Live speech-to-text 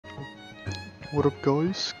What up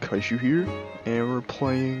guys, Kaishu here, and we're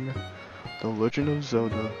playing The Legend of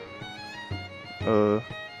Zelda. The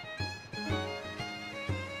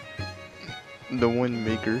Wind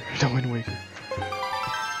Maker.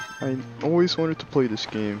 I always wanted to play this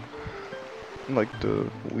game, like the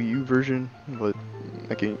Wii U version, but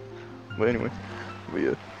I can't. But anyway,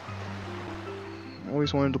 I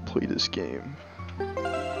always wanted to play this game,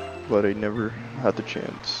 but I never had the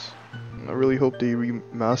chance. I really hope they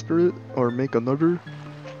remaster it or make another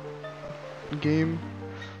game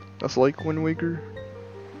that's like Wind Waker,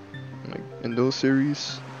 like in those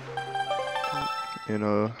series.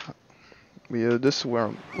 And yeah, this is where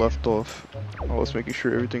I left off. I was making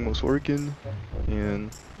sure everything was working,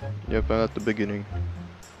 and yep, I'm at the beginning.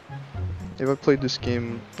 If I played this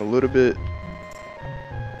game a little bit,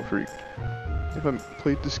 if I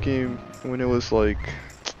played this game when it was like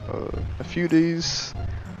a few days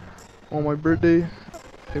on my birthday,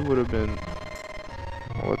 it would have been.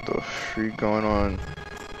 What the freak going on?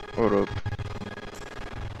 Hold up.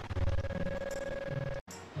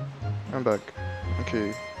 I'm back.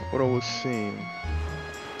 Okay, what I was saying.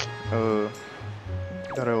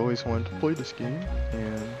 That I always wanted to play this game,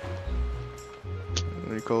 and what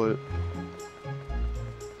do you call it?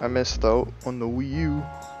 I missed out on the Wii U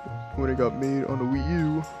when it got made on the Wii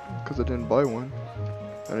U because I didn't buy one.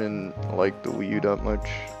 I didn't like the Wii U that much.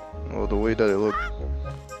 Well, the way that it looked,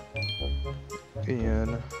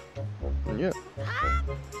 and yeah,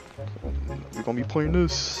 we're gonna be playing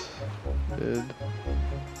this and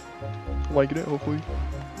liking it. Hopefully,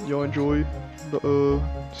 y'all enjoy the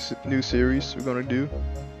new series we're gonna do,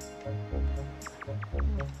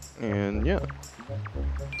 and yeah,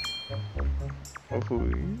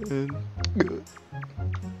 hopefully, and good.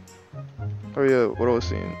 Oh yeah, what I was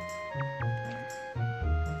saying.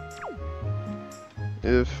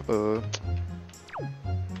 If but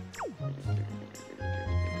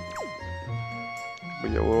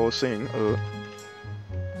yeah, what I was saying,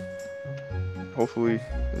 hopefully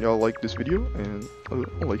y'all like this video and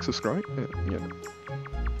like, subscribe, and yeah.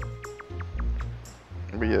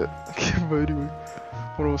 But yeah, but anyway,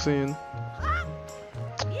 what I was saying,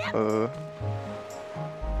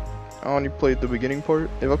 I only played the beginning part.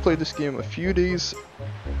 If I played this game a few days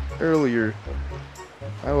earlier,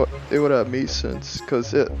 it would have made sense,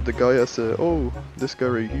 cause the guy had said, oh, this guy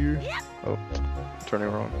right here, oh, I'm turning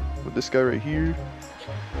around, but this guy right here,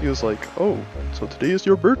 he was like, oh, so today is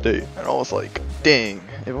your birthday, and I was like, dang,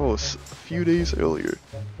 if I was a few days earlier,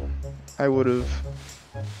 I would have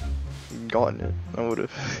gotten it. I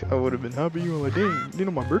would have been happy. You were like, dang, you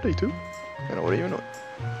know my birthday too, and I wouldn't even know.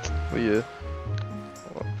 But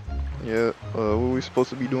yeah, what we're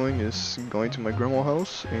supposed to be doing is going to my grandma's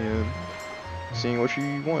house and seeing what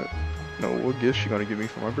she want. No, what gift she gonna give me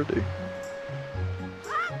for my birthday.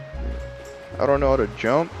 I don't know how to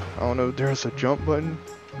jump. I don't know if there's a jump button,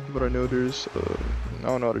 but I know there's I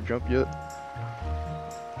don't know how to jump yet,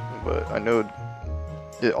 but I know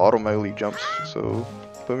it automatically jumps. So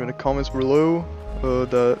put me in the comments below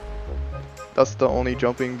that's the only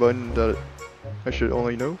jumping button that I should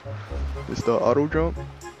only know. It's the auto jump,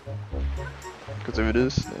 because if it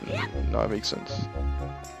is, then no, it makes sense.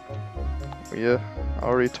 But yeah, I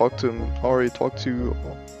already talked to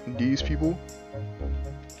these people,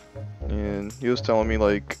 and he was telling me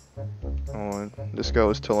like, this guy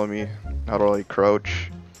was telling me how to like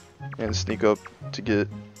crouch and sneak up to get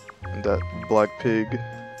that black pig,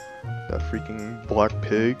 that freaking black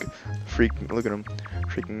pig, freaking, look at him,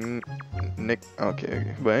 freaking Nick.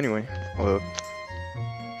 Okay, but anyway,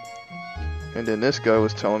 and then this guy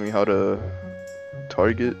was telling me how to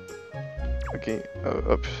target. Okay,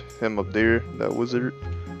 up there, that wizard.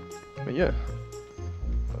 But yeah,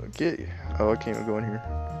 okay. Oh, I can't even go in here.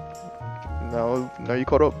 Now you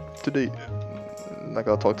caught up to date. I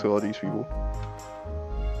gotta talk to all these people.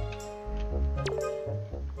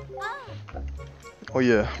 Oh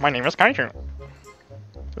yeah, my name is Kaishu.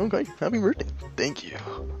 Okay, happy birthday. Thank you.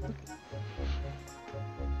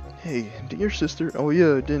 Hey, did your sister? Oh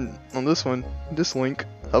yeah, I didn't. On this one, this link,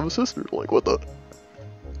 have a sister. Like, what the?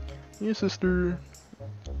 Your sister,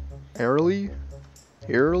 Airly,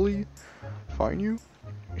 find you?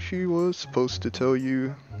 She was supposed to tell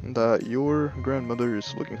you that your grandmother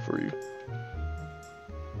is looking for you.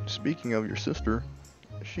 Speaking of your sister,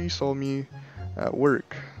 she saw me at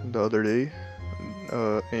work the other day,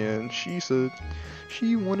 and she said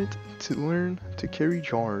she wanted to learn to carry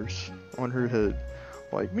jars on her head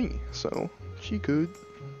like me, so she could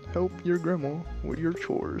help your grandma with your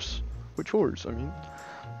chores. I mean.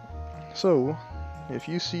 So, if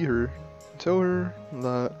you see her, tell her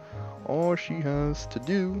that all she has to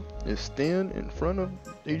do is stand in front of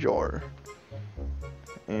a jar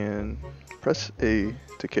and press A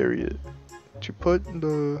to carry it. To put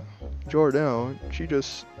the jar down, she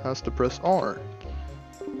just has to press R.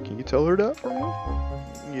 Can you tell her that for me?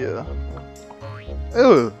 Yeah.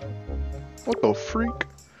 Ugh! What the freak?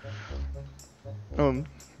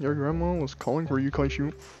 Your grandma was calling for you,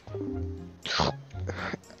 Kaishu.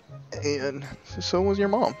 And so was your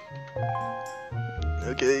mom.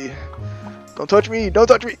 Okay. Don't touch me! Don't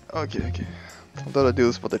touch me! Okay, okay. I thought that dude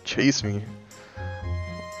was about to chase me.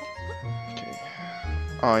 Okay.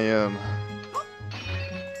 I am...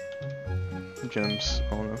 Gems.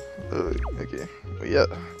 I don't know. Okay. But yeah.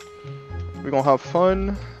 We're gonna have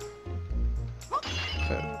fun.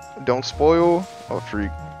 Don't spoil. Oh,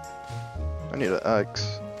 freak. I need an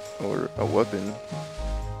axe. Or a weapon.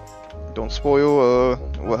 Don't spoil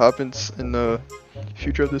what happens in the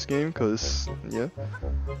future of this game, cause yeah,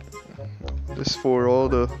 this is for all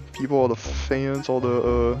the people, all the fans, all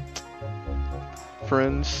the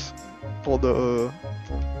friends, all the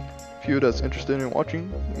few that's interested in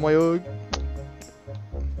watching my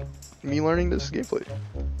me learning this gameplay.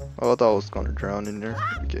 Oh, I thought I was gonna drown in there.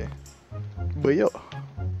 Okay, but yeah,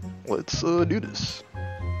 let's do this.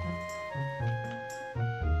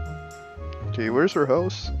 Okay, where's her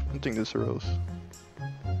house? I think this is her house.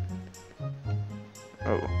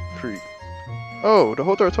 Oh, freak. Oh, the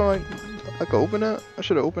whole time I could open that? I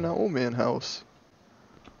should have opened that old man house.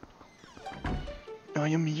 I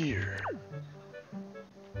am here.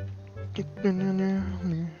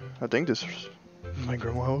 I think this is my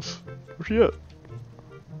grandma's house. Where's she at?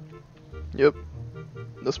 Yep.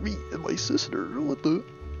 That's me and my sister. What the?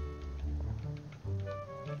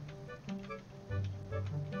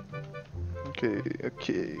 Okay,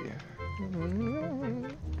 okay.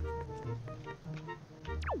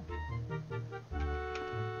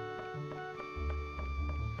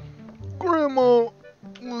 Grandma!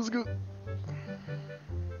 Let's go.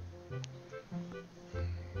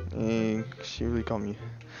 And she really got me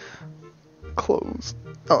closed.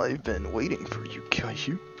 I've been waiting for you,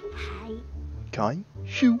 Kaishu. Hi.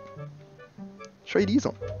 Kaishu. Try these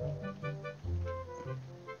on.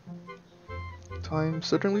 Time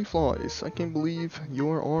certainly flies. I can't believe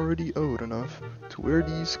you're already old enough to wear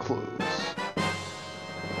these clothes.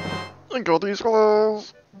 I got these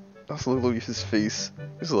clothes! That's literally his face.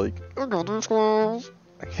 He's like, I got these clothes!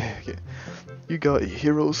 Okay, okay. You got a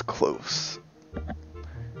hero's clothes.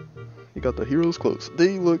 You got the hero's clothes.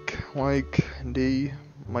 They look like they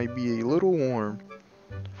might be a little warm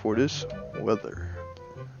for this weather.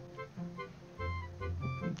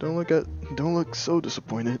 Don't look so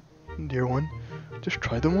disappointed, dear one. Just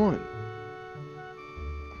try them on.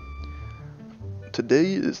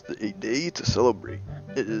 Today is a day to celebrate.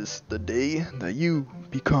 It is the day that you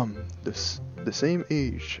become the same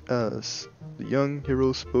age as the young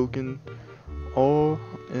hero spoken of all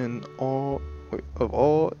in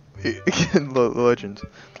the legend.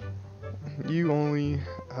 You only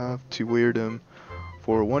have to wear them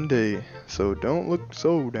for one day, so don't look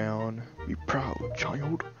so down. Be proud,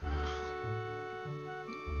 child.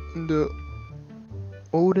 In the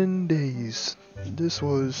olden days, this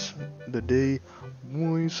was the day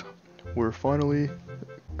boys were finally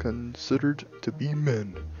considered to be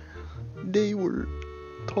men. They were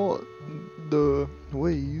taught the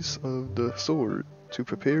ways of the sword to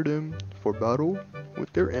prepare them for battle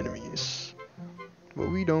with their enemies. But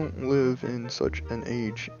we don't live in such an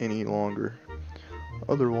age any longer.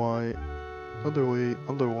 Other ways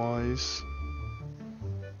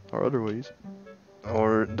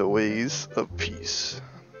are the ways of peace.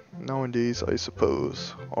 Nowadays, I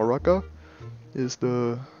suppose, Araka is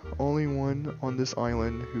the only one on this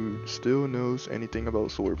island who still knows anything about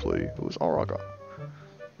swordplay. It was Araka.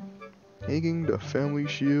 Hanging the family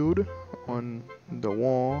shield on the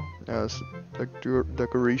wall as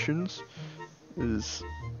decorations is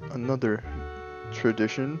another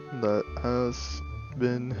tradition that has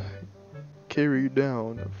been carried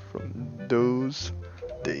down from those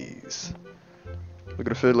days. Look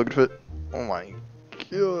at the fit, look at the fit. Oh my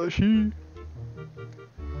gosh.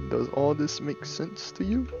 Does all this make sense to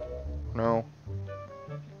you? No.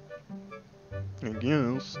 I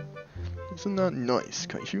guess. Isn't that nice,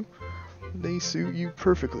 Kaishu? They suit you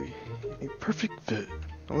perfectly. A perfect fit.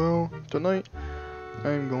 Well, tonight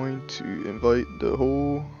I'm going to invite the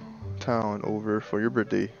whole town over for your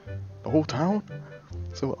birthday. The whole town?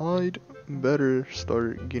 So I'd better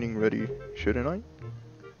start getting ready, shouldn't I?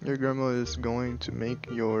 Your grandma is going to make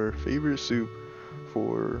your favorite soup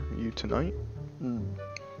for you tonight.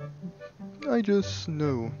 I just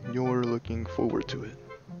know you're looking forward to it.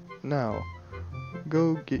 Now,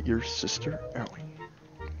 go get your sister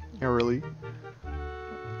Ellie.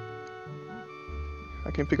 I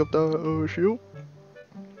I can't pick up that shield.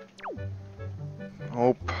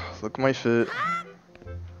 Oh, look at my fit.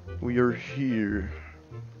 We are here.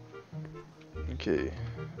 Okay.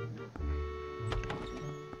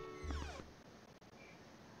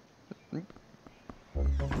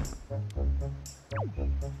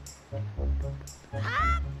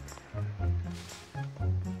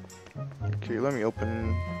 Okay, let me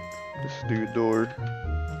open this dude door.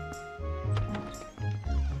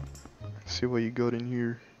 See what you got in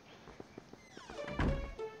here.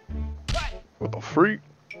 What the freak?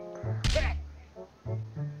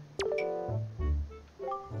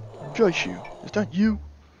 Kaishu, is that you?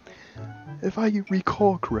 If I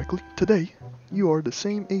recall correctly, today, you are the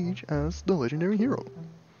same age as the legendary hero.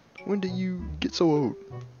 When did you get so old?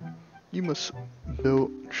 You must build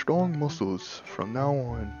strong muscles from now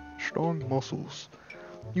on. Strong muscles.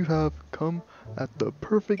 You have come at the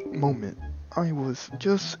perfect moment. I was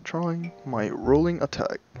just trying my rolling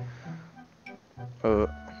attack.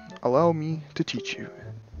 Allow me to teach you.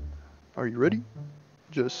 Are you ready?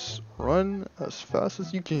 Just run as fast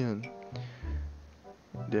as you can.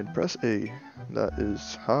 Then press A. That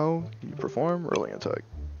is how you perform rolling attack.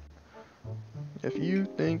 If you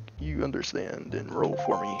think you understand, then roll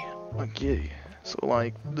for me. Okay. So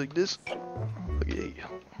like this. Okay.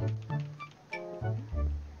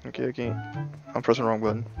 Okay. I'm pressing the wrong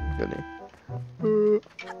button. Good name.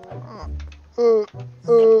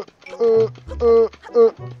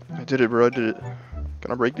 I did it, bro. I did it.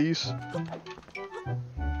 Can I break these?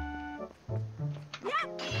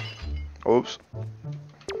 Oops.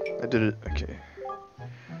 I did it. Okay.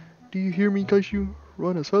 Do you hear me, Kaishu?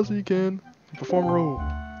 Run as fast as you can and perform a roll.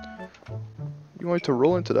 You want to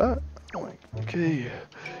roll into that? Okay.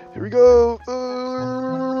 Here we go.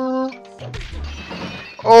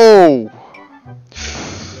 Oh!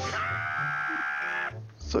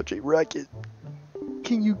 Such a racket.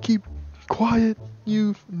 Can you keep quiet?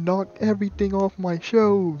 You've knocked everything off my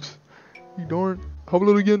shelves. You darn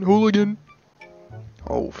hooligan.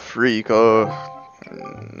 Oh, freak. I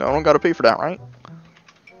don't gotta pay for that, right?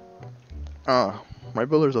 My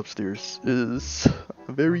brother's upstairs is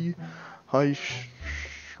a very high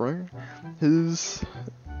shrine. His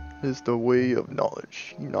is the way of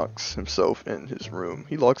knowledge. He locks himself in his room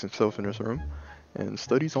and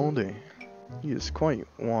studies all day. He is quite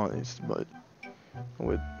wise, but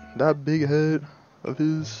with that big head of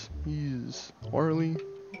his, he is hardly,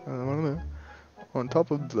 on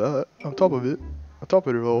top of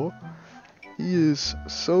it all, he is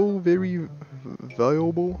so very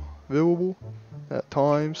valuable. At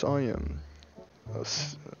times, I am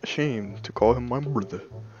ashamed to call him my brother.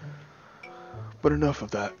 But enough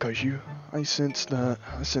of that, Kaishu. I sense the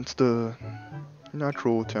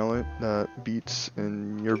natural talent that beats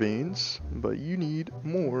in your veins, but you need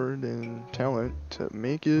more than talent to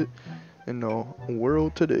make it in the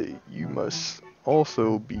world today. You must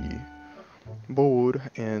also be bold,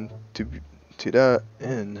 and to that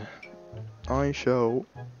end, I shall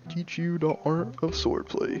teach you the art of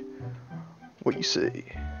swordplay. What you say?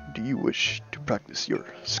 Do you wish to practice your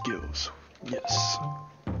skills? Yes.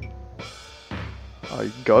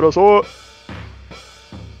 I got a sword.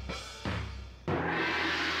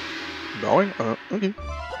 Drawing? Okay.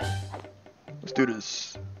 Let's do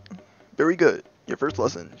this. Very good. Your first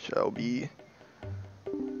lesson shall be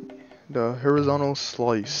the horizontal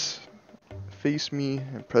slice. Face me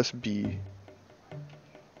and press B.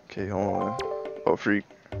 Okay, hold on. Oh, freak.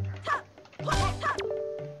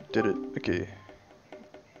 Did it. Okay.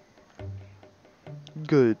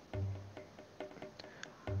 Good.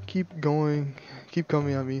 Keep going. Keep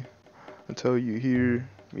coming at me until you hear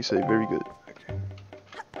me say very good. Okay.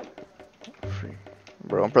 Freak.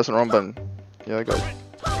 Bro, I'm pressing the wrong button. Yeah, I got it.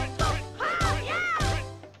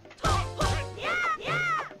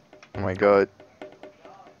 Oh my god.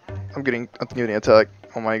 I'm getting attacked.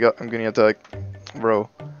 Oh my god, I'm getting attacked. Bro,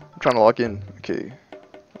 I'm trying to lock in. Okay.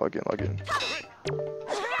 Log in. Oh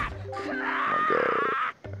my god.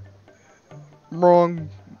 Wrong.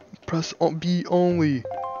 Press on B only.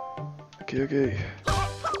 Okay.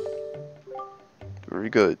 Very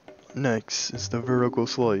good. Next is the vertical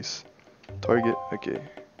slice. Target. Okay.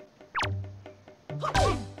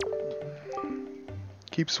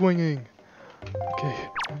 Keep swinging. Okay.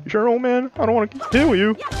 You sure, old man? I don't want to hit with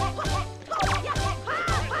you.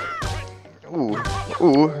 Ooh,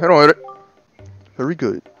 I don't hit it. Very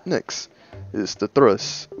good. Next is the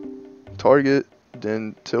thrust. Target,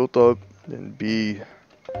 then tilt up, then B.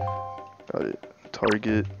 Got it.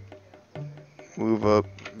 Target, move up,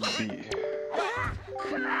 B.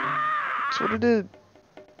 That's what it did.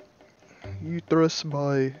 You thrust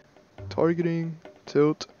by targeting,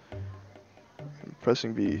 tilt,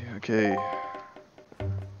 Pressing B. Okay.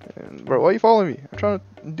 And bro, why are you following me? I'm trying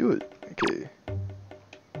to do it. Okay.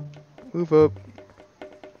 Move up.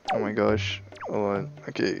 Oh my gosh. Hold on.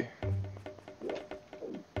 Okay.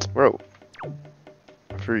 Bro.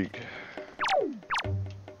 Freak.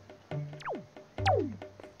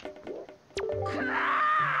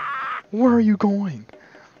 Where are you going?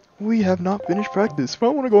 We have not finished practice. I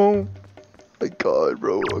want to go home. My god,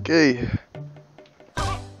 bro. Okay.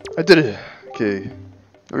 I did it. Okay.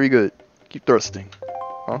 Very good. Keep thrusting.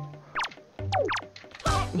 Huh?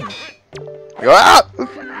 Ah!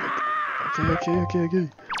 Okay.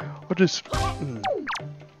 I'll just...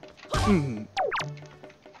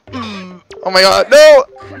 Oh my god, no!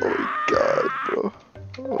 Oh my god, bro.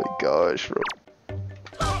 Oh my gosh, bro.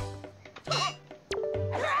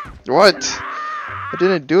 What? I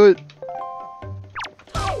didn't do it.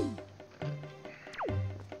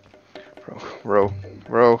 Bro.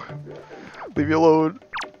 Leave me alone.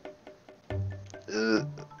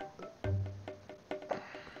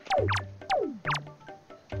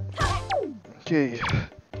 Okay.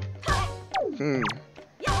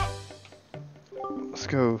 Let's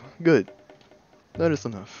go. Good. That is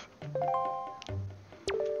enough.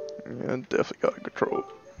 Yeah, definitely got control.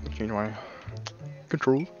 Change my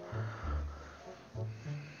controls.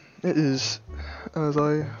 It is as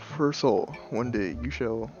I foresaw. One day you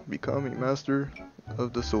shall become a master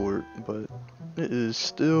of the sword, but it is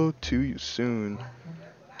still too soon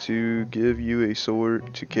to give you a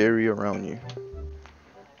sword to carry around you.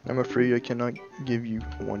 I'm afraid I cannot give you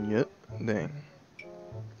one yet. Dang.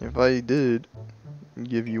 If I did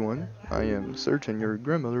give you one, I am certain your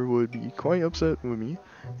grandmother would be quite upset with me,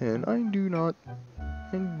 and I do not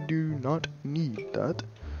need that.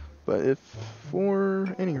 But if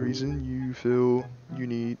for any reason you feel you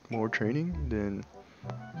need more training, then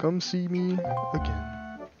come see me again.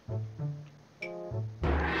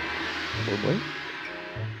 What?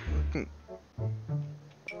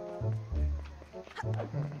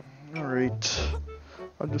 Alright.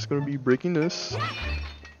 I'm just gonna be breaking this.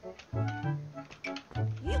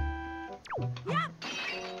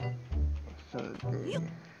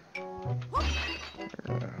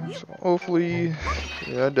 So hopefully,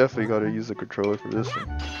 yeah, I definitely gotta use the controller for this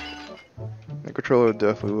one. The controller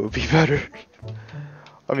definitely will be better.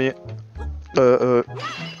 I mean,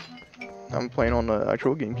 I'm playing on the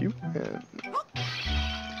actual GameCube, and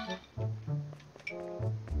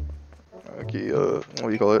okay, what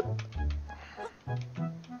do you call it?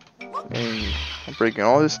 And I'm breaking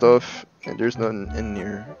all this stuff, and there's nothing in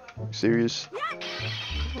here. Are you serious?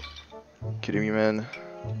 Kidding me, man?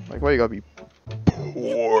 Like, why you gotta be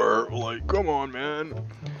poor? Like, come on, man.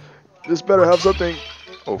 This better have something.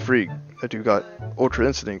 Oh, freak. That dude got Ultra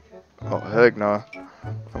Instinct. Oh, heck nah.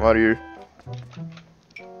 I'm out of here.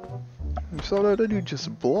 You saw that? That dude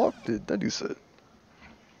just blocked it. That dude said,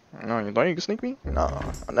 no, you thought you could sneak me?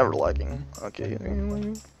 Nah, I'm never lagging. Okay.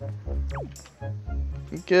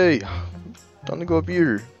 Okay. Time to go up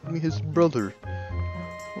here. Meet his brother.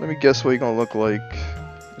 Let me guess what he's gonna look like.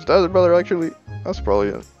 Is that his brother actually? That's probably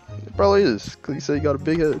it. It probably is, because he said he got a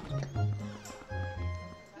big head.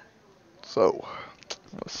 So,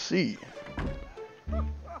 let's see.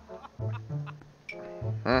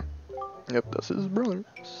 Huh? Yep, that's his brother.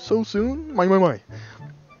 So soon? My.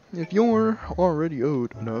 If you're already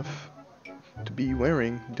old enough to be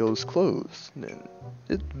wearing those clothes, then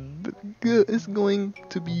it's going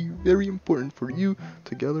to be very important for you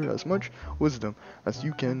to gather as much wisdom as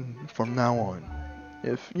you can from now on.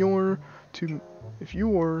 If you were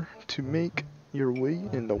to make your way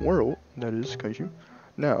in the world, that is, Kaishu.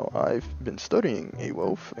 Now, I've been studying a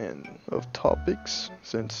wealth of topics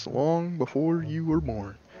since long before you were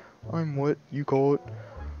born. I'm what you call it,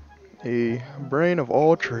 a brain of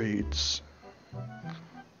all trades.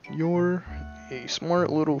 You're a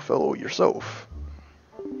smart little fellow yourself,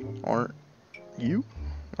 aren't you?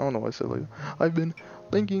 I don't know why I said like that. I've been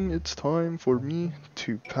thinking it's time for me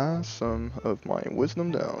to pass some of my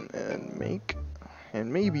wisdom down,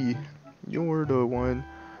 and maybe you're the one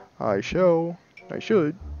I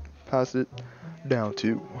should pass it down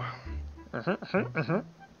to.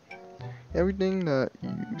 Everything that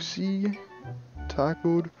you see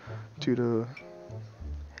tackled to the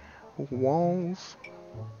walls.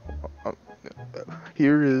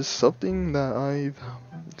 Here is something that I've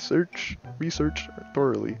researched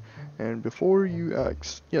thoroughly, and before you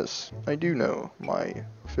ask, yes, I do know my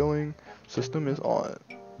filling system is on.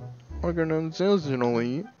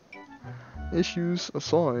 Organizationally, issues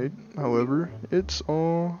aside, however, it's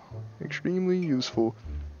all extremely useful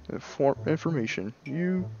information.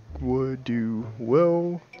 You would do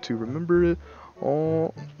well to remember it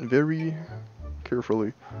all very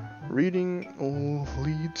carefully. Reading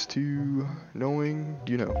leads to knowing,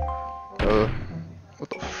 you know. What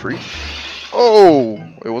the freak? Oh!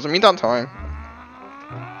 It wasn't me that time.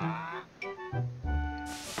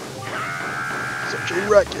 Such a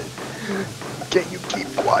racket. Can you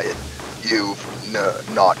keep quiet? You've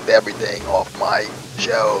knocked everything off my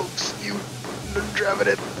shelves. You driven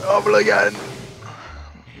it over again.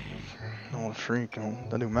 Oh, freak. Oh,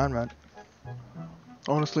 that new man.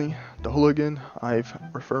 Honestly, the hooligan I'm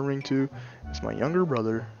referring to is my younger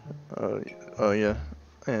brother. Yeah.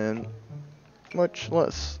 And much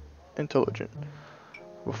less intelligent.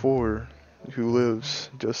 Before, who lives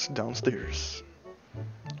just downstairs.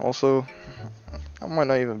 Also, I might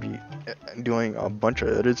not even be doing a bunch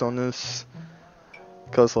of edits on this,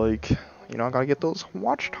 cause like, you know, I gotta get those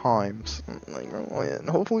watch times, like, and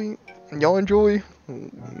hopefully y'all enjoy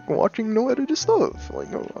watching no edited stuff. Like,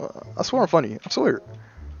 I swear I'm funny, I swear.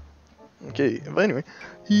 Okay, but anyway,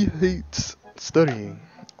 he hates studying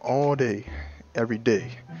all day, every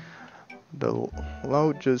day. The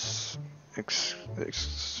loud just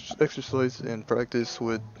exercise and practice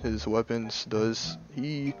with his weapons does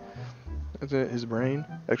he his brain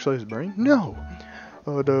exercise his brain? No!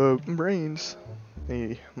 The brain's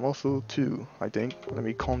a muscle too, I think. Let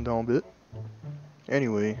me calm down a bit.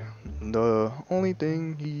 Anyway, the only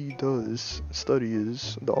thing he does study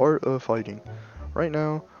is the art of fighting. Right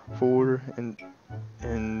now, bro, I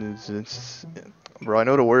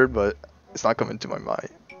know the word, but it's not coming to my mind.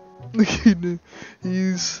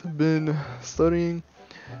 He's been studying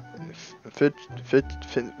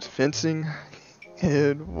fencing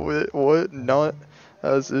and what not,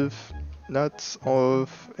 as if that's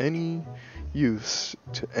of any use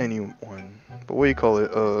to anyone. But what do you call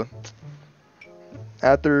it?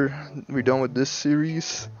 After we're done with this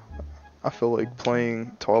series, I feel like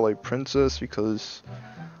playing Twilight Princess because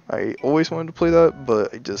I always wanted to play that,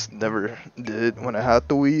 but I just never did when I had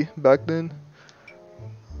the Wii back then.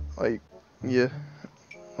 Like, yeah,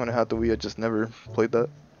 when I had the Wii, I just never played that.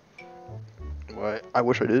 But I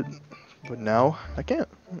wish I did, but now I can't.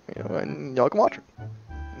 You know, and y'all can watch it.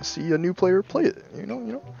 See a new player play it. You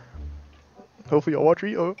know. Hopefully y'all watch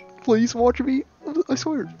me. Please watch me. I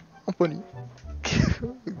swear, I'm funny.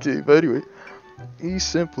 Okay, but anyway, he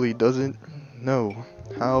simply doesn't know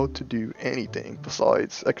how to do anything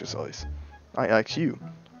besides exercise. I ask you,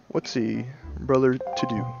 what's a brother to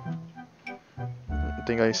do? I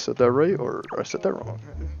think I said that right, or I said that wrong.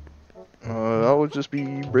 I will just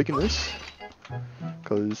be breaking this,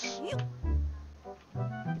 cause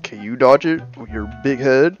can you dodge it with your big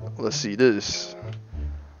head? Let's see this.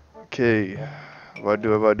 Okay, if I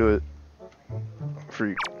do it,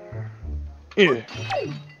 freak. Yeah,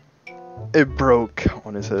 it broke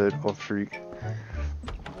on his head. Oh, freak.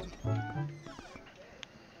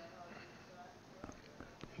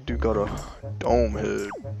 Dude got a dome head.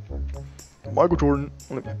 Michael Jordan.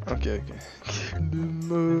 Okay.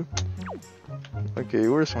 Okay,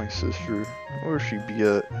 where's my sister? Where'd she be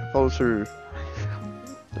at? If I was her,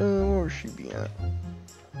 where would she be at?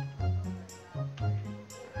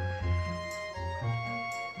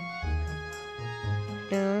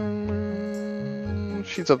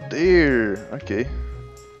 She's up there. Okay.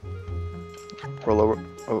 Roll over.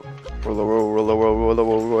 Oh, roll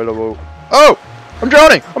over. Oh! I'm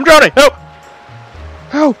drowning! Help!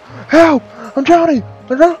 Help! I'm drowning!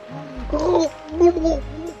 Oh.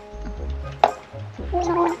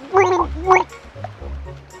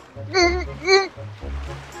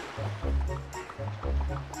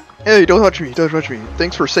 Hey, don't touch me!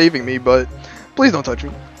 Thanks for saving me, but please don't touch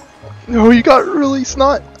me. No, you got really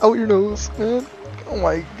snot out your nose, man. Oh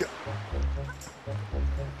my god.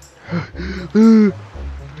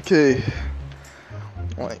 Okay.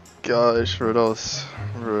 Oh my gosh, what else?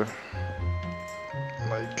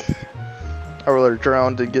 Like, I'd rather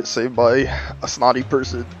drown than get saved by a snotty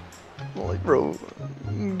person. Like, bro,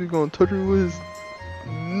 you're gonna touch me with his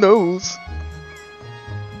nose.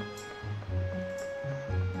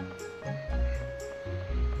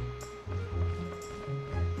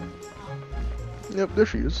 Yep, there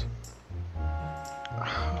she is.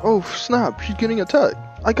 Oh, snap, she's getting attacked.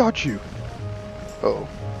 I got you. Oh.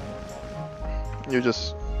 You're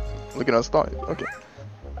just looking at snot. Okay.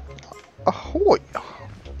 Ahoy!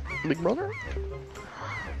 Big brother?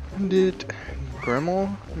 Did Grandma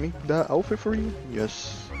make that outfit for you?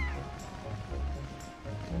 Yes.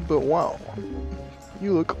 But wow,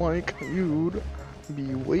 you look like you'd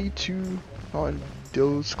be way too on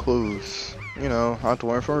those clothes. You know, I have to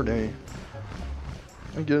wear for a day.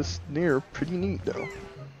 I guess they're pretty neat though.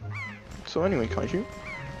 So anyway, Kaishu,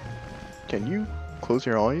 can you close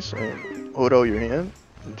your eyes and hold out your hand?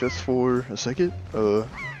 just for a second. If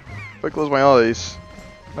I close my eyes,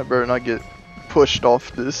 I better not get pushed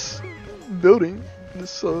off this building,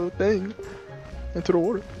 this thing, into the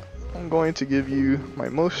water. I'm going to give you my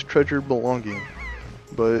most treasured belonging,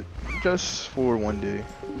 but just for one day.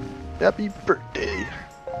 Happy birthday!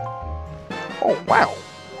 Oh wow!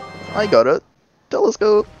 I got a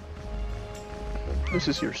telescope! This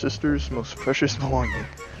is your sister's most precious belonging.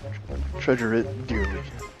 Treasure it dearly.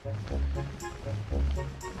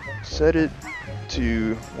 Set it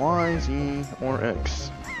to Y, Z, or X,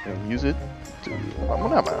 and use it to...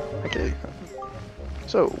 Okay.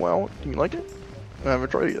 So, well, do you like it? I haven't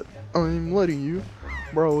tried it yet. I'm letting you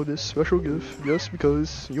borrow this special gift just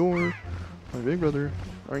because you're my big brother.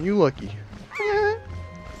 Aren't you lucky?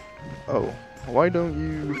 Oh, why don't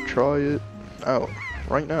you try it out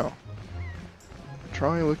right now?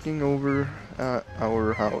 Try looking over at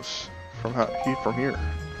our house from here.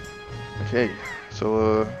 Okay,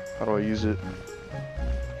 so how do I use it?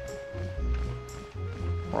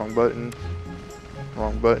 Wrong button.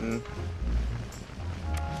 Wrong button.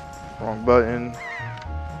 Wrong button.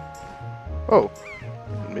 Oh,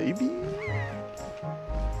 maybe?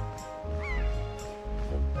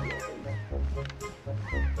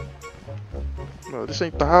 No, this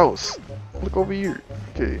ain't the house. Look over here.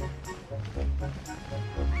 Okay.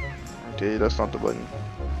 Okay, that's not the button.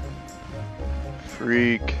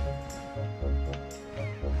 Freak.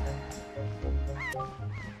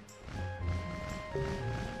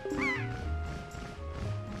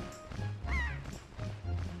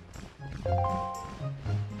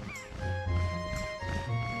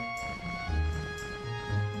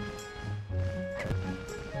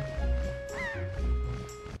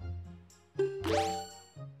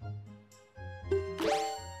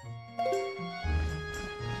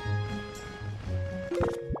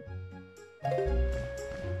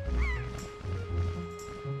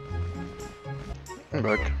 I'm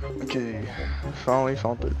back. Okay, finally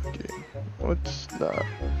found it. Okay, what's that?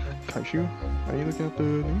 Kaishu? Are you looking at the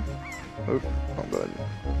name? Oh, wrong button.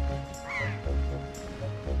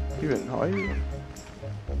 Even higher?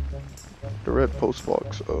 The red post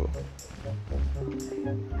box. Oh,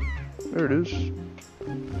 there it is.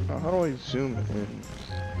 Now, how do I zoom in?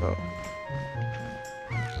 Oh,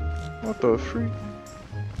 what the freak?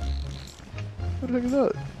 What the heck is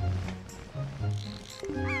that?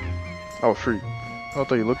 Oh, freak. I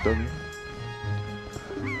thought you looked at me.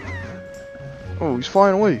 Oh, he's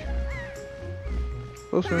flying away.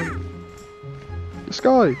 Listen. The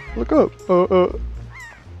sky! Look up!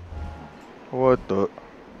 What the?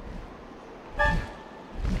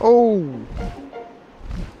 Oh!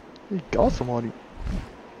 He got somebody.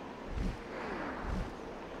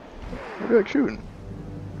 What the heck shooting?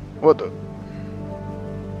 What the?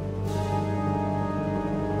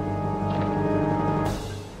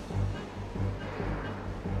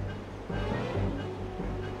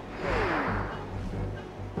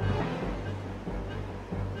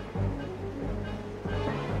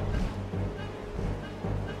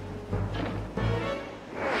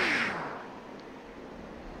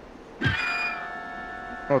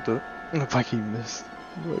 What the? Looks like he missed.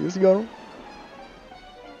 I guess he got him.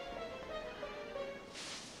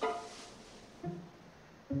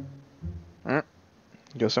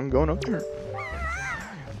 Guess I'm going up there.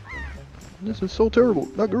 This is so terrible.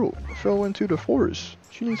 That girl fell into the forest.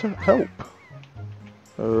 She needs help.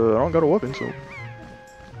 I don't got a weapon, so...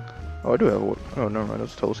 Oh, I do have a weapon. Oh, never mind.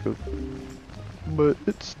 That's a telescope. But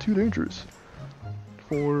it's too dangerous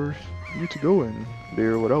for you to go in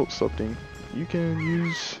there without something you can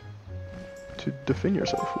use to defend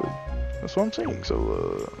yourself with. That's what I'm saying.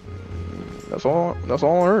 So that's all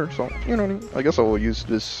on her. So you know what I mean. I guess I will use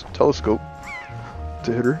this telescope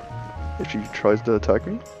to hit her if she tries to attack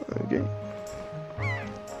me again.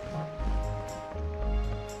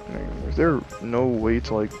 Is there no way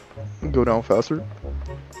to like go down faster?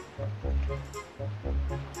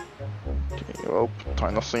 Okay, well,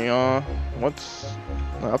 time to see what's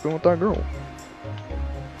happened with that girl.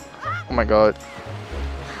 Oh my god.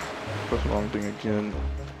 Press the wrong thing again.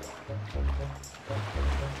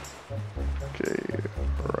 Okay,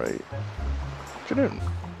 right. Get in.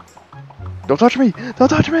 Don't touch me! Don't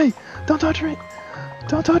touch me! Don't touch me!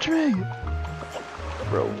 Don't touch me!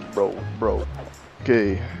 Bro.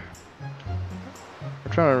 Okay.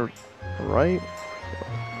 I'm trying to... Right?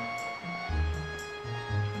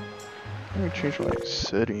 Let me change my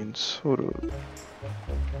settings. Hold up.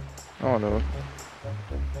 I don't know.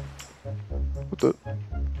 What the?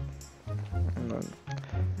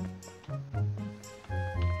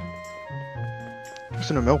 It's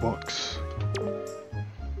in a mailbox.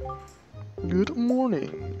 Good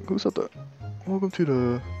morning. Who said that? welcome to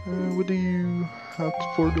the, what do you have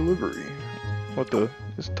for delivery? What the,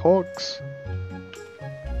 this talks?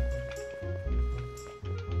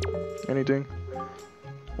 Anything?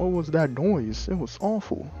 What was that noise? It was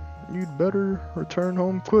awful. You'd better return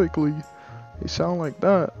home quickly. A sound like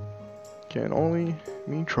that can only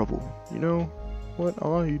mean trouble. You know what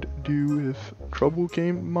I'd do if trouble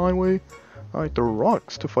came my way? I'd throw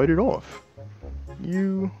rocks to fight it off.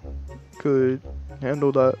 You could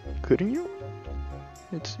handle that, couldn't you?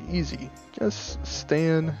 It's easy. Just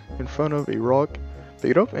stand in front of a rock,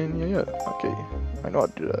 pick it up, and yeah, okay. I know how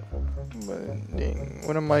to do that. But dang,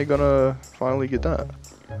 when am I gonna finally get that?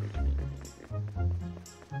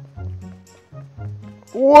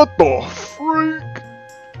 What the freak?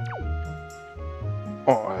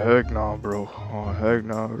 Oh heck nah, bro. Oh heck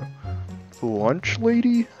nah, bro. Lunch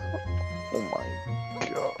lady? Oh my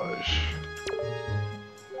gosh.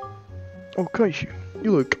 Oh Kaishu,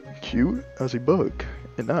 you look cute as a bug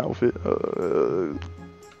in that outfit.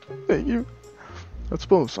 Thank you. I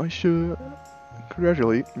suppose I should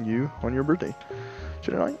congratulate you on your birthday.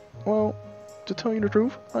 Shouldn't I? Well, to tell you the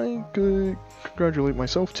truth, I could congratulate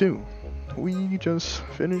myself too. We just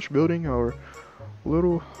finished building our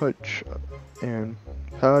little hutch and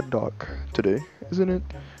paddock today. Isn't it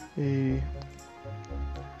a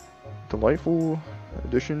delightful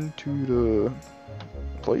addition to the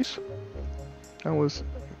place? I was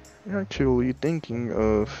actually thinking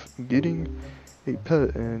of getting a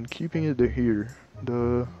pet and keeping it here.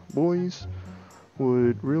 The boys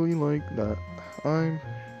would really like that, I'm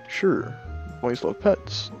sure. Boys love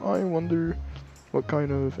pets. I wonder what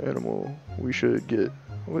kind of animal we should get.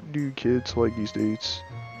 What do kids like these days?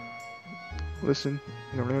 Listen,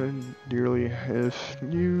 dearly, if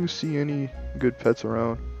you see any good pets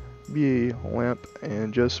around, be a lamp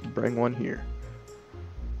and just bring one here.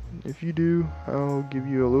 If you do, I'll give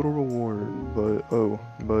you a little reward, but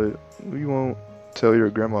we won't tell your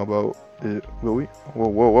grandma about it, will we?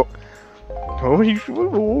 Whoa. Oh, you should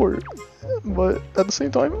reward. But at the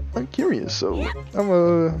same time, I'm curious, so I'm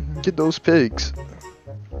gonna get those pigs.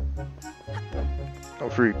 Oh,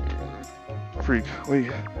 freak,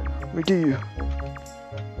 wait, let me get you.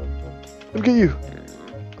 Let me get you.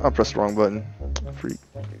 I pressed the wrong button. Freak.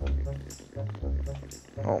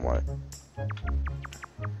 Oh my.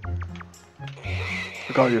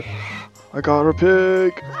 I got you. I got a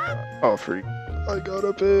pig. Oh, freak. I got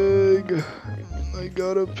a pig. I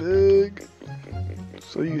got a pig.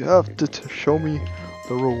 So you have to show me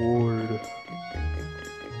the reward.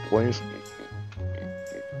 Please.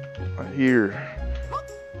 Here.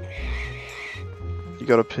 You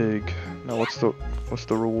got a pig. Now what's the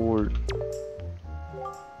reward?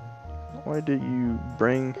 Why did you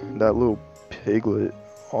bring that little piglet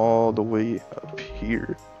all the way up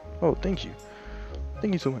here? Oh, thank you.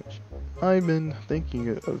 Thank you so much. I've been thinking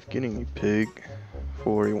of getting a pig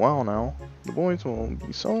for a while now. The boys will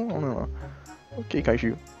be so... I don't know. Okay,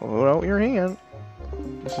 Kaishu, hold out your hand.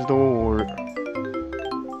 This is the reward.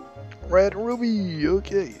 Red ruby,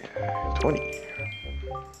 okay. 20.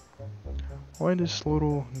 Why this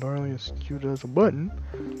little darling is cute as a button?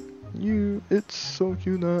 It's so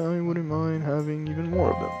cute that I wouldn't mind having even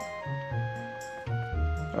more of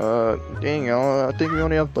them. Dang, I think we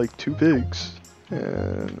only have like 2 pigs.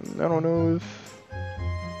 And I don't know if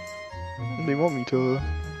they want me to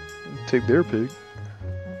take their pig.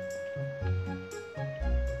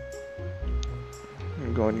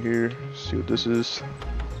 I'm going here, see what this is.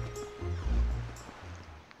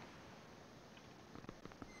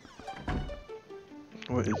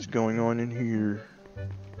 What is going on in here?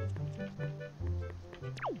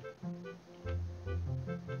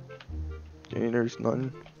 Okay, there's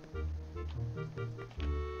nothing.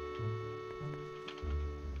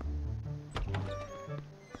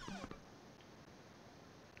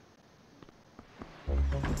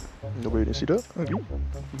 Nobody didn't see that? Okay.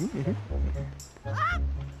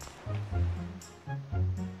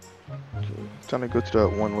 Okay, time to go to that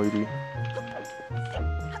one lady.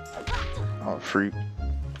 Oh, freak.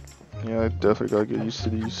 Yeah, I definitely gotta get used to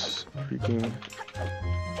these freaking...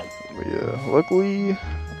 But yeah, luckily,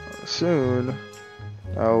 soon,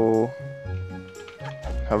 I will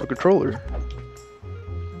have a controller.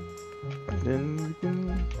 And then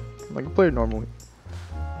I can play it normally.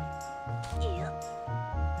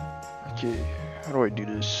 Okay, how do I do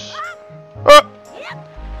this? Ah!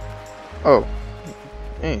 Oh.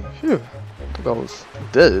 Hey, phew. I thought I was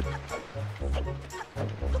dead.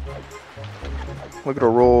 Look at the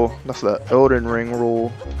roll. That's that Elden Ring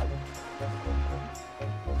roll.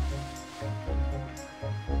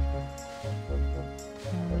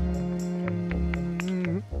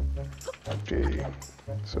 Okay.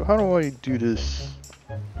 So how do I do this?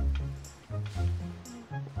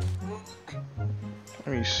 Let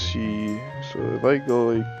me see. So if I go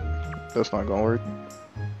like, that's not gonna work.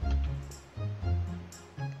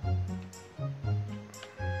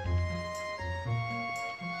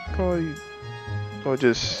 How do I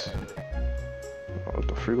just, what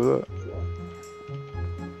the freak was that?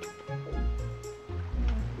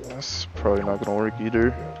 That's probably not gonna work either.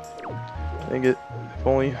 Dang it, if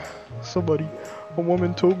only somebody, a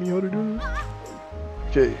woman told me how to do it.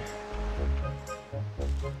 Okay.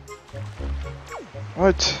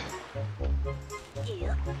 What?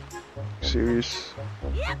 Serious?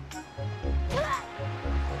 I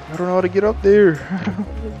don't know how to get up there.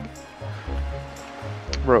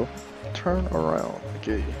 Bro, turn around.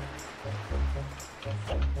 Okay.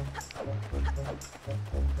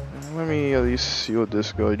 Let me at least see what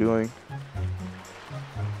this guy doing.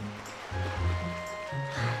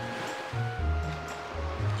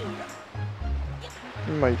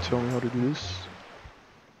 He might tell me how to do this.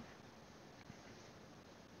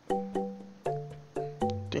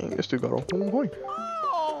 Dang, this dude got a whole hoy.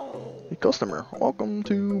 Hey customer, welcome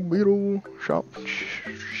to Beetle Shop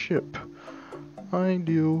Ship. I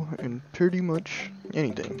deal in pretty much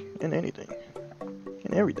anything and anything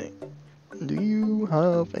and everything. Do you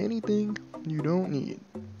have anything you don't need?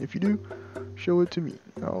 If you do, show it to me.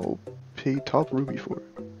 I'll pay top ruby for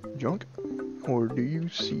it. Junk? Or do you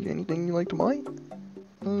see anything you like to buy?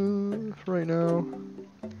 For right now,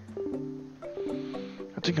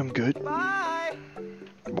 I think I'm good. Bye.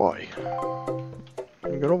 Bye.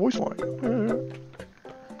 You got a voice line.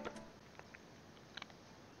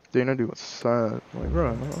 Dana do what's sad. Like,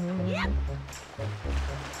 bro.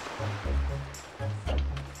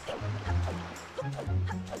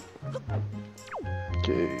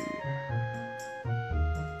 Okay.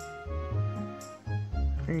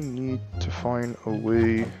 I need to find a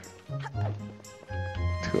way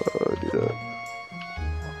to do that.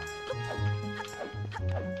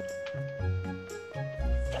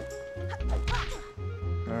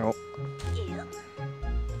 Now,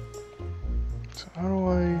 so how do I?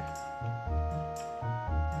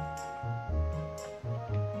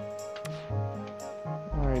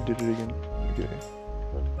 I did it again. Okay.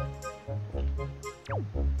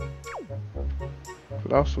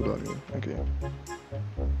 What else would that mean? Okay.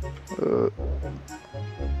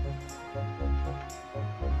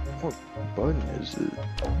 What button is it?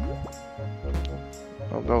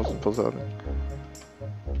 Oh, that wasn't supposed to happen.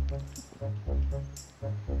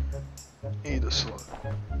 E the slot.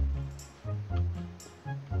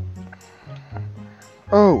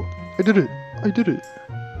 Oh, I did it! I did it!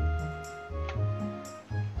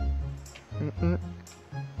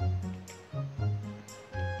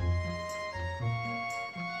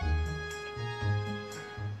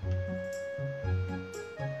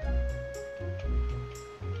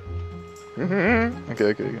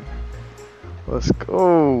 Okay. Let's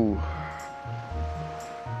go.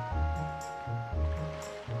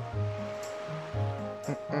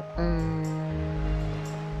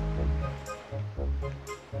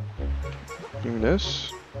 Give me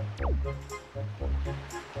this.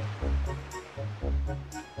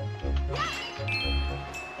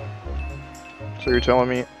 So you're telling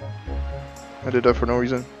me I did that for no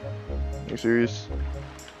reason? Are you serious?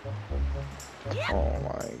 Oh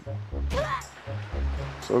my.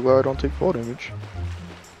 So glad I don't take fall damage.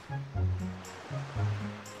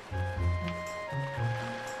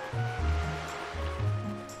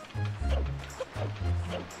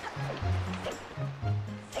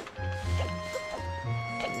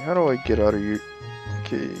 Okay, how do I get out of here?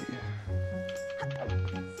 Okay.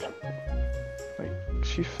 Like,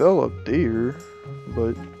 she fell up there,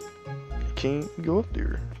 but I can't go up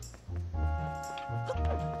there.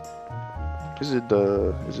 Is it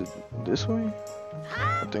this way?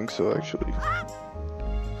 I think so, actually.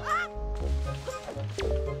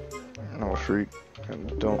 No, freak. I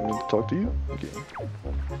don't need to talk to you? Okay.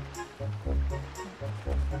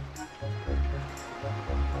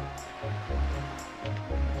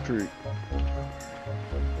 Freak. Oh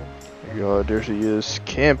my god, there she is.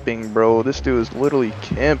 Camping, bro. This dude is literally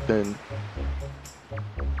camping.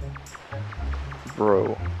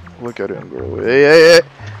 Bro. Look at him, bro. Hey!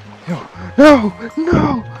 No!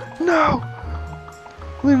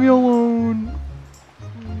 Leave me alone.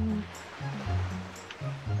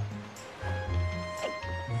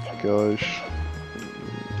 Gosh.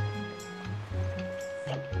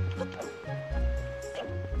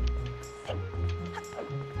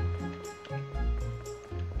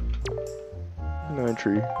 No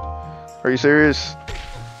entry. Are you serious?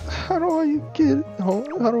 How do I get home?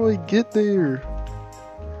 How do I get there?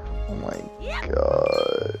 Oh my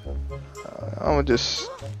god. I'll just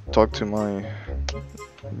talk to my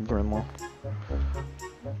grandma.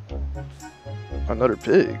 Another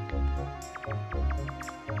pig.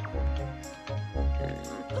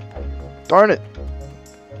 Darn it!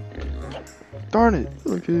 Darn it!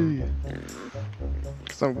 Okay.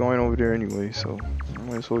 Cause I'm going over there anyway, so I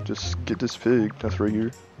might as well just get this pig that's right here.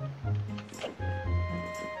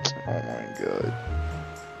 Oh my god.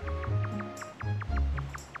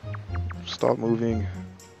 Stop moving.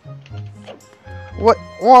 What?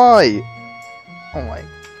 Why? Oh my.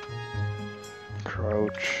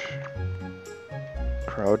 Crouch.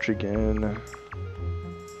 Crouch again.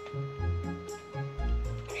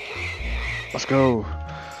 Let's go.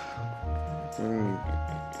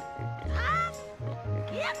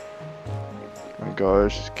 My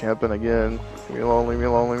gosh, it's camping again. Leave me alone, leave me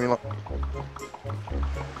alone, leave me alone.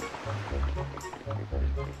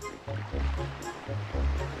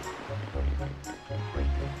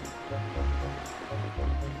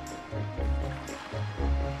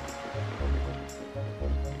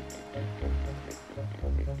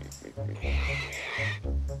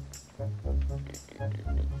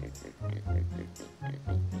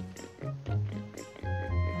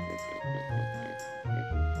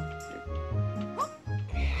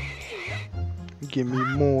 Give me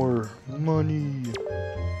more money.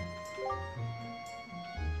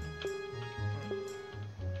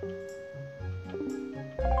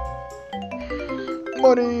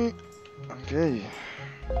 Money. Okay.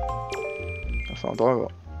 That's what I'm talking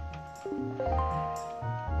about.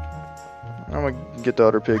 I'm gonna get the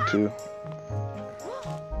other pig too.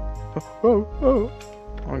 Oh.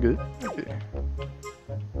 I'm good. Okay.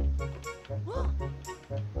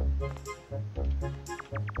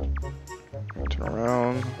 Turn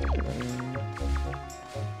around.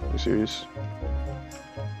 Are you serious?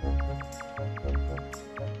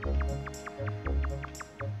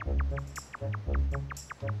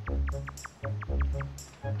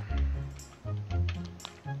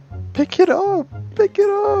 Pick it up! Pick it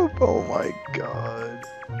up! Oh my god.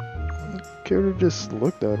 Kara just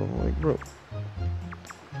looked at him like, bro.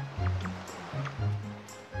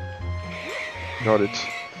 Got it.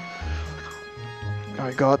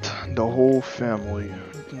 I got the whole family.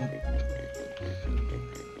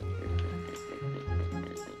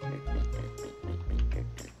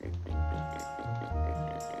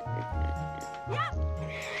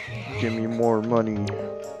 Give me more money.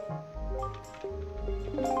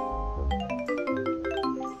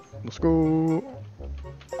 Let's go.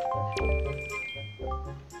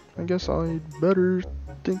 I guess I'd better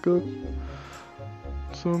think of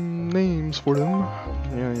some names for them.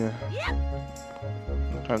 Yeah.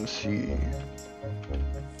 Time to see.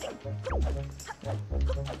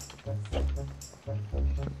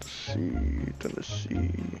 Time to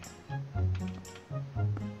see.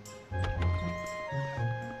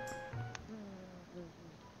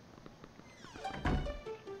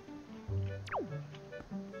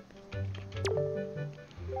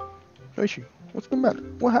 Kaishu, what's the matter?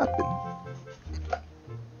 What happened?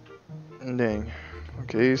 Dang.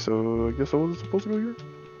 Okay, so I guess I wasn't supposed to go here.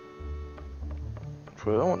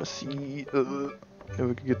 But I want to see if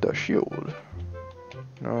we can get that shield.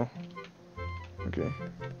 No. Okay.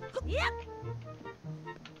 Yep.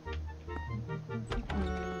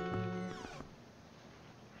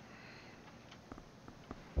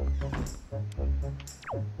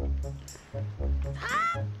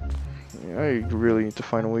 Yeah, I really need to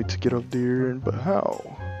find a way to get up there, but how?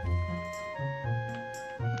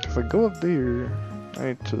 If I go up there, I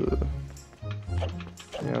need to...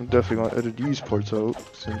 Yeah, I'm definitely gonna edit these parts out,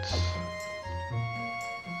 since...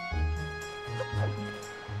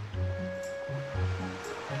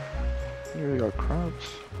 You really got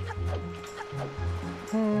crabs.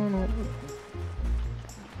 Oh, no.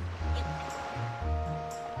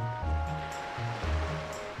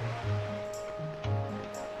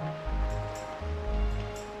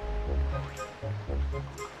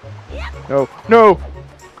 No, no!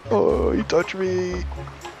 Oh, you touched me!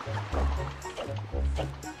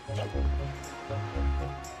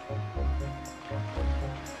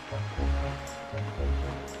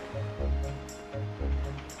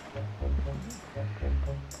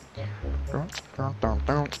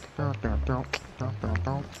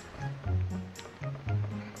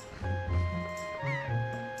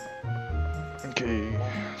 Okay,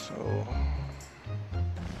 so...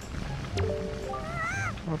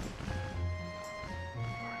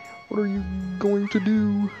 What are you going to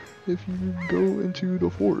do if you go into the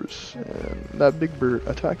forest and that big bird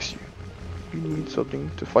attacks you? You need something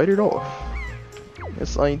to fight it off.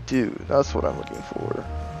 Yes, I do. That's what I'm looking for.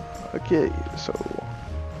 Okay, so...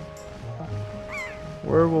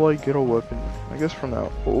 Where will I get a weapon? I guess from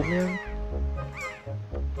that old man?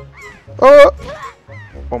 Oh!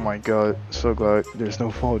 Oh my god, so glad there's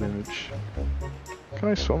no fall damage. Can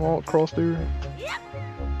I swim all across there?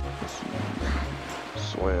 Let's see.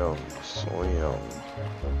 Swim, swim.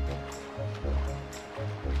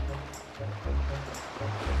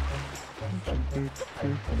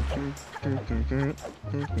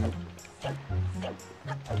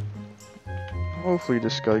 Hopefully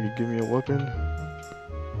this guy could give me a weapon.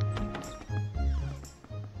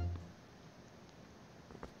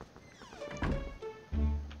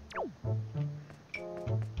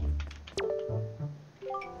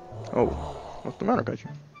 Oh, what's the matter, Kaishu?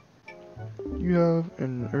 You have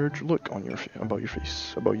an urgent look on your about your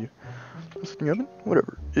face. Something happened?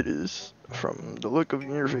 Whatever it is, from the look of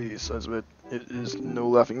your face, I bet it is no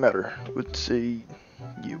laughing matter. Would say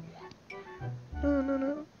you.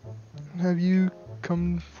 No. Have you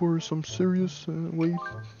come for some serious way?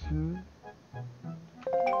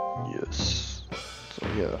 Yes. So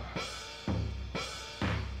yeah.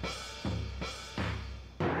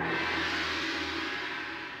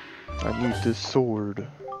 I need this sword.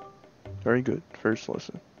 Very good. First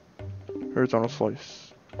lesson. Horizontal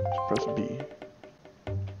slice. Press B.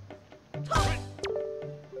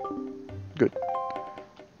 Good.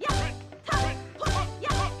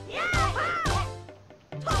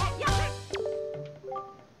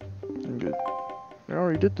 Good. I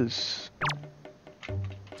already did this.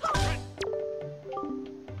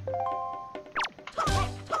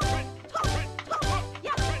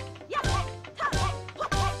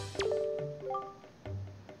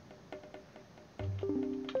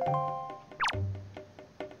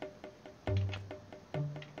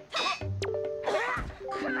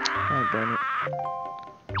 Oh, damn it.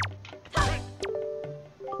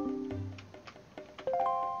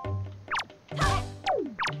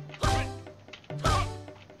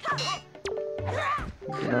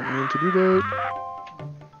 Did not mean to do that.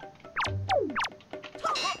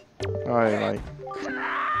 Alright.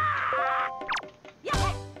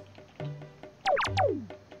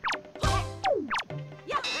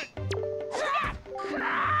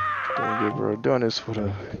 Don't give her a donut for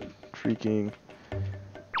the freaking.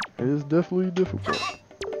 It is definitely difficult.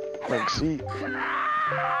 Like, see.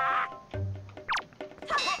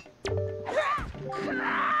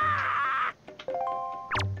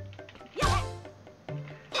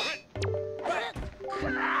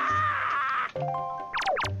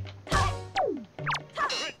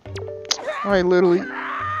 I literally.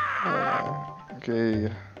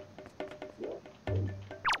 Okay.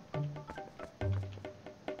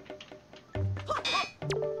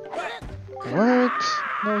 What?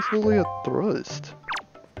 That was literally a thrust.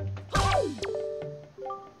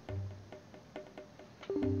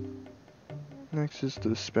 Next is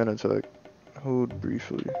the spin attack. Hold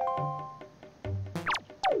briefly.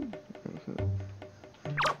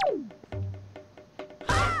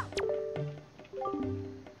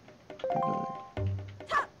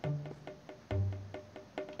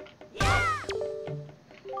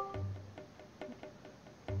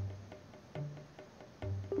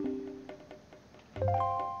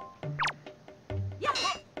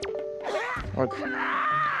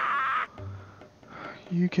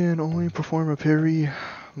 You can only perform a parry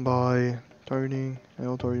by targeting,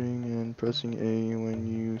 L targeting, and pressing A when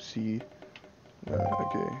you see.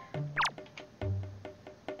 Okay.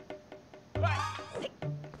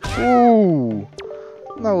 Ooh,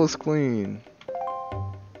 that was clean.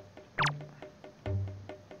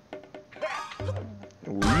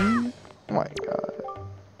 Oh my god.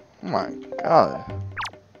 Oh my god.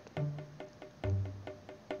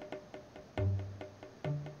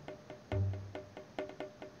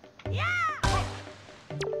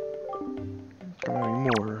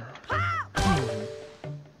 More.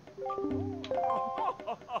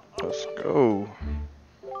 Let's go.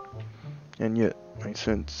 And yet, I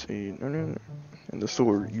sense a and the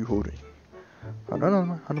sword you holding. I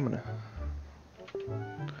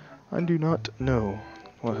do not know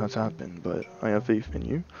what has happened, but I have faith in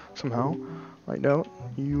you. Somehow, I doubt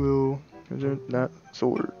you will present that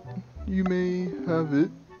sword. You may have it,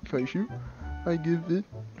 Kaishu. I give it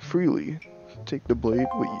freely. Take the blade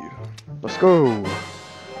with you. Let's go!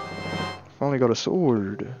 Finally got a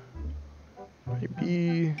sword.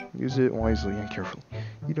 Maybe use it wisely and carefully.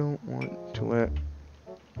 You don't want to let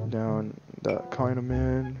down that kind of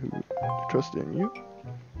man who trusted in you.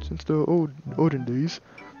 Since the olden days,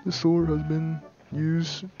 the sword has been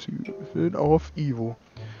used to fend off evil.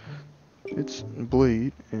 Its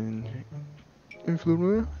blade and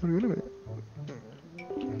influence.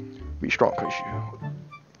 Be strong, Kaishu.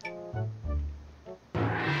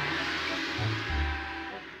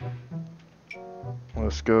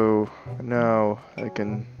 Let's go. Now I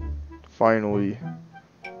can finally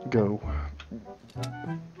go.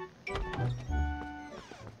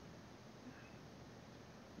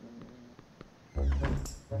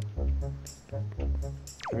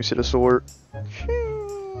 Let me see the sword.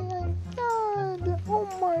 Oh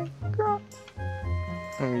my god.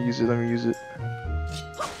 Let me use it, let me use it.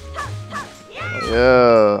 Oh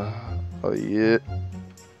yeah. Oh yeah.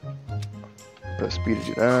 Press B to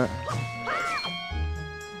do that.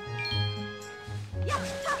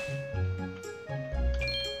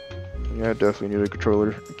 Yeah, I definitely need a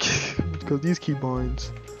controller. Because these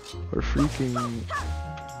keybinds are freaking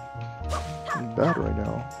bad right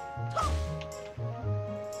now.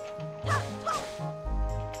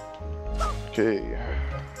 Okay.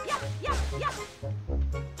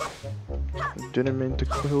 Didn't mean to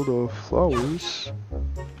kill the flowers.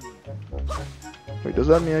 Wait, does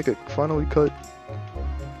that mean I could finally cut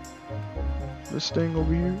this thing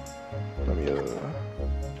over here? Let me,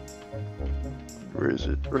 where is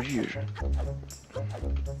it? Right here.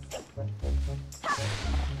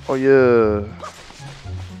 Oh yeah.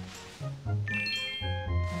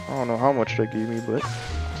 I don't know how much that gave me, but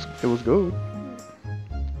it was good.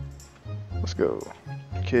 Let's go.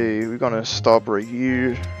 Okay, we're gonna stop right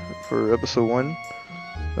here for episode 1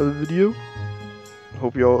 of the video.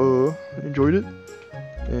 Hope y'all enjoyed it.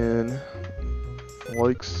 And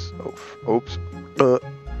likes,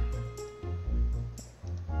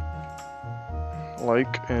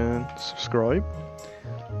 like and subscribe.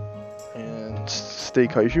 And stay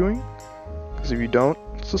kaishuing. Because if you don't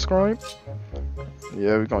subscribe,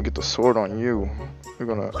 yeah, we're gonna get the sword on you. We're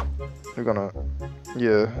gonna,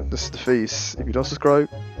 yeah, this is the face. If you don't subscribe,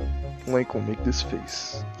 Link will make this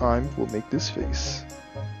face. Will make this face.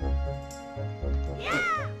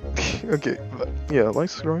 Okay, but yeah, like,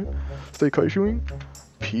 subscribe, stay kaishuing.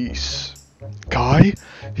 Peace.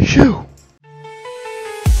 Kaishu!